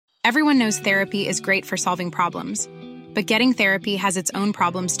Everyone knows therapy is great for solving problems, but getting therapy has its own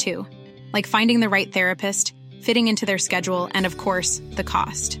problems too, like finding the right therapist, fitting into their schedule, and of course, the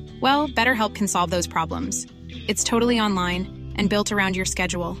cost. Well, BetterHelp can solve those problems. It's totally online and built around your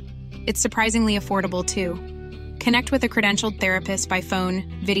schedule. It's surprisingly affordable too. Connect with a credentialed therapist by phone,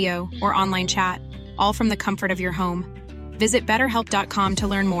 video, or online chat, all from the comfort of your home. Visit BetterHelp.com to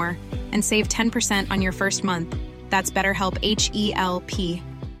learn more and save 10% on your first month. That's BetterHelp, H-E-L-P.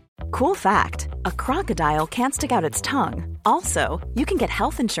 Cool fact, a crocodile can't stick out its tongue. Also, you can get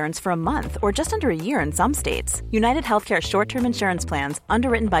health insurance for a month or just under a year in some states. United Healthcare short-term insurance plans,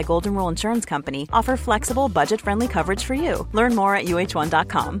 underwritten by Golden Rule Insurance Company, offer flexible, budget-friendly coverage for you. Learn more at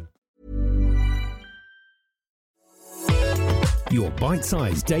UH1.com. Your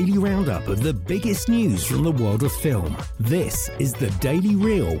bite-sized daily roundup of the biggest news from the world of film. This is The Daily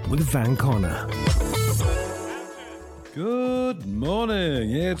Reel with Van Connor. Good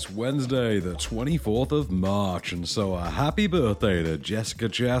morning, it's Wednesday the 24th of March, and so a happy birthday to Jessica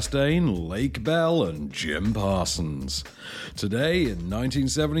Chastain, Lake Bell and Jim Parsons. Today in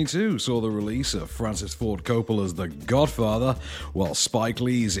 1972 saw the release of Francis Ford Coppola's The Godfather, while Spike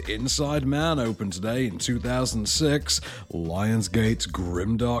Lee's Inside Man opened today in 2006, Lionsgate's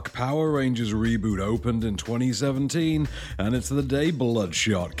grimdark Power Rangers reboot opened in 2017, and it's the day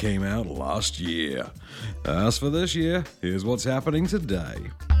Bloodshot came out last year. As for this year, here's what's happening today.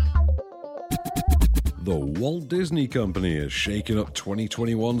 The Walt Disney Company has shaken up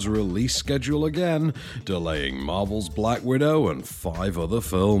 2021's release schedule again, delaying Marvel's Black Widow and 5 other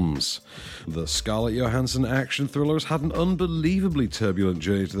films. The Scarlett Johansson action thriller has had an unbelievably turbulent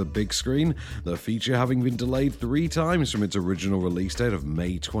journey to the big screen, the feature having been delayed 3 times from its original release date of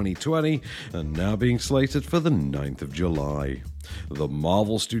May 2020, and now being slated for the 9th of July. The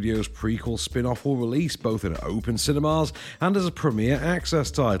Marvel Studios prequel spin-off will release both in open cinemas and as a premiere access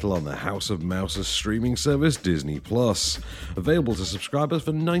title on the House of Mouse's streaming service Disney+, available to subscribers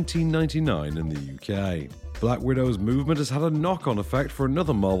for $19.99 in the UK. Black Widow's movement has had a knock-on effect for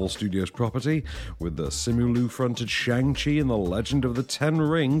another Marvel Studios property, with the Simu-Liu-fronted Shang-Chi and the Legend of the Ten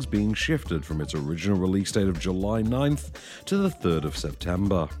Rings being shifted from its original release date of July 9th to the 3rd of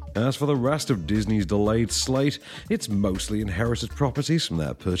September. As for the rest of Disney's delayed slate, it's mostly inherited properties from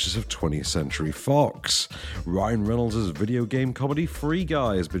their purchase of 20th Century Fox. Ryan Reynolds' video game comedy Free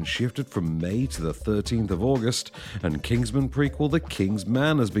Guy has been shifted from May to the 13th of August, and Kingsman prequel The King's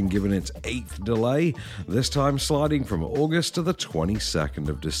Man has been given its 8th delay, this time sliding from August to the 22nd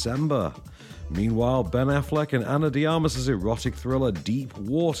of December. Meanwhile, Ben Affleck and Ana de Armas' erotic thriller Deep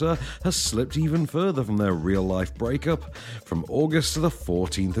Water has slipped even further from their real-life breakup, from August to the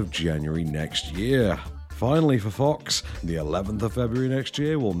 14th of January next year. Finally for Fox, the 11th of February next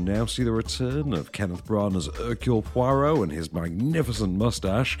year will now see the return of Kenneth Branagh's Hercule Poirot and his magnificent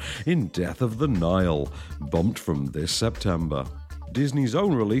mustache in Death of the Nile, bumped from this September. Disney's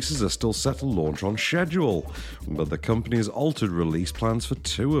own releases are still set to launch on schedule, but the company has altered release plans for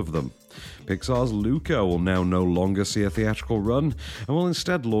 2 of them. Pixar's Luca will now no longer see a theatrical run and will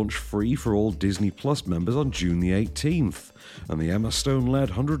instead launch free for all Disney Plus members on June the 18th. And the Emma Stone-led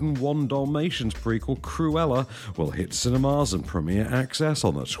 101 Dalmatians prequel Cruella will hit cinemas and premiere access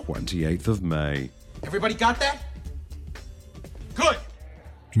on the 28th of May. Everybody got that? Good!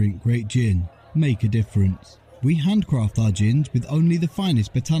 Drink great gin. Make a difference. We handcraft our gins with only the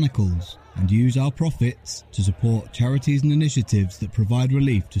finest botanicals and use our profits to support charities and initiatives that provide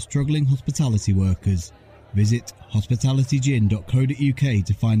relief to struggling hospitality workers. Visit hospitalitygin.co.uk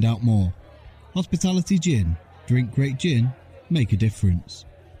to find out more. Hospitality Gin. Drink great gin. Make a difference.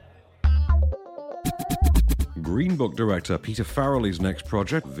 Green Book director Peter Farrelly's next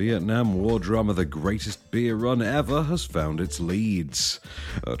project, Vietnam War drama The Greatest Beer Run Ever, has found its leads.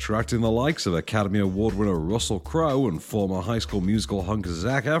 Attracting the likes of Academy Award winner Russell Crowe and former High School Musical hunk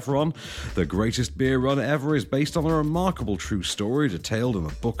Zac Efron, The Greatest Beer Run Ever is based on a remarkable true story detailed in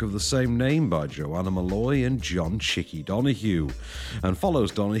the book of the same name by Joanna Malloy and John Chicky Donahue, and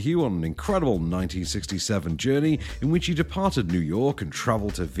follows Donahue on an incredible 1967 journey in which he departed New York and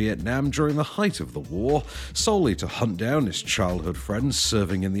travelled to Vietnam during the height of the war, solely to hunt down his childhood friends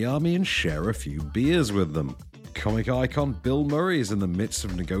serving in the army and share a few beers with them. Comic icon Bill Murray is in the midst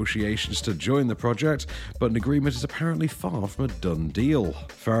of negotiations to join the project, but an agreement is apparently far from a done deal.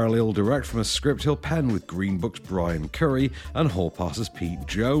 Farrelly will direct from a script he'll pen with Green Book's Brian Curry and Hall Pass's Pete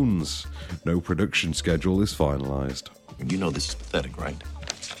Jones. No production schedule is finalised. You know this is pathetic, right?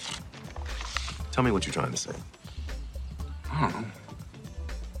 Tell me what you're trying to say. Oh.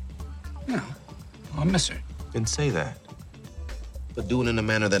 No. I miss her. Then say that. But do it in a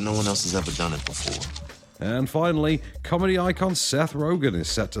manner that no one else has ever done it before. And finally, comedy icon Seth Rogen is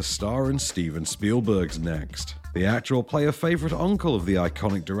set to star in Steven Spielberg's Next. The actor will play a favorite uncle of the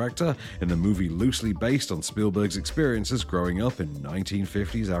iconic director in the movie loosely based on Spielberg's experiences growing up in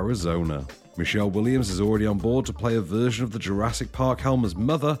 1950s Arizona. Michelle Williams is already on board to play a version of the Jurassic Park Helmer's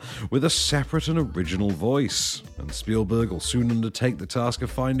mother with a separate and original voice. And Spielberg will soon undertake the task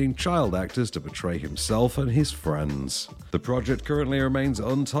of finding child actors to portray himself and his friends. The project currently remains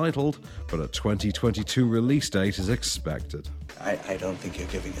untitled, but a 2022 release date is expected. I don't think you're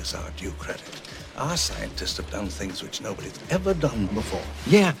giving us our due credit. Our scientists have done things which nobody's ever done before.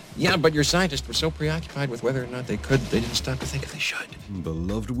 Yeah, but your scientists were so preoccupied with whether or not they could, they didn't stop to think if they should.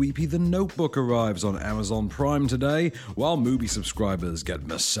 Beloved Weepy the Notebook arrives on Amazon Prime today, while Mubi subscribers get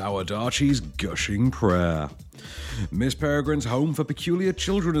Masao Adachi's Gushing Prayer. Miss Peregrine's Home for Peculiar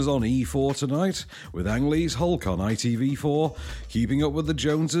Children is on E4 tonight, with Ang Lee's Hulk on ITV4, Keeping Up with the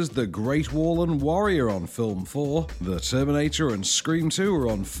Joneses, The Great Wall and Warrior on Film 4, The Terminator and Scream 2 are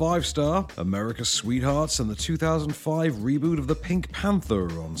on 5-Star, America's Sweethearts and the 2005 reboot of The Pink Panther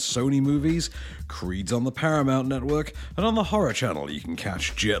are on Sony Movies, Creed's on the Paramount Network, and on the Horror Channel you can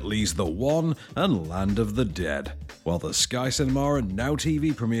catch Jet Li's The One and Land of the Dead. While the Sky Cinema and Now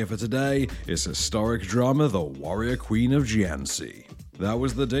TV premiere for today is historic drama The Warrior Queen of Jianxi. That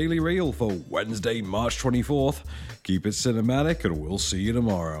was the Daily Reel for Wednesday, March 24th. Keep it cinematic and we'll see you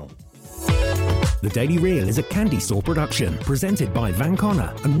tomorrow. The Daily Reel is a Candy Store production, presented by Van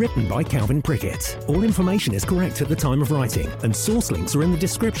Connor and written by Calvin Prickett. All information is correct at the time of writing, and source links are in the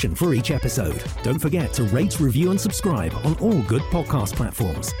description for each episode. Don't forget to rate, review, and subscribe on all good podcast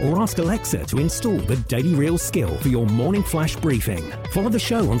platforms, or ask Alexa to install the Daily Reel skill for your morning flash briefing. Follow the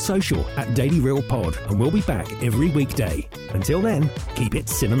show on social at Daily Reel Pod, and we'll be back every weekday. Until then, keep it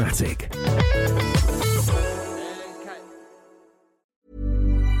cinematic.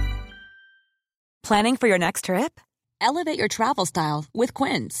 Planning for your next trip? Elevate your travel style with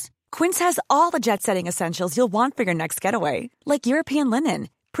Quince. Quince has all the jet-setting essentials you'll want for your next getaway, like European linen,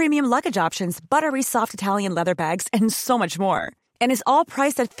 premium luggage options, buttery soft Italian leather bags, and so much more. And is all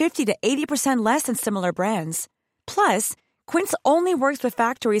priced at 50 to 80% less than similar brands. Plus, Quince only works with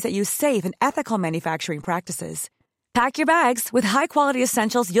factories that use safe and ethical manufacturing practices. Pack your bags with high-quality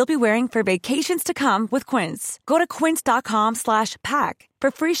essentials you'll be wearing for vacations to come with Quince. Go to quince.com/pack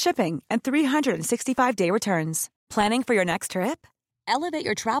for free shipping and 365-day returns. Planning for your next trip? Elevate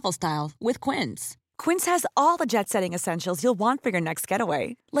your travel style with Quince. Quince has all the jet-setting essentials you'll want for your next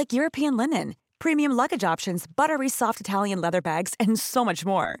getaway, like European linen, premium luggage options, buttery soft Italian leather bags, and so much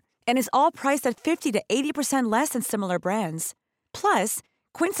more. And is all priced at 50 to 80% less than similar brands. Plus,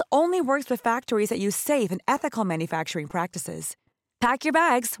 Quince only works with factories that use safe and ethical manufacturing practices. Pack your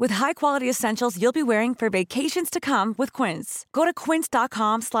bags with high-quality essentials you'll be wearing for vacations to come with Quince. Go to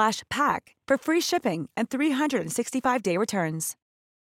quince.com/pack for free shipping and 365-day returns.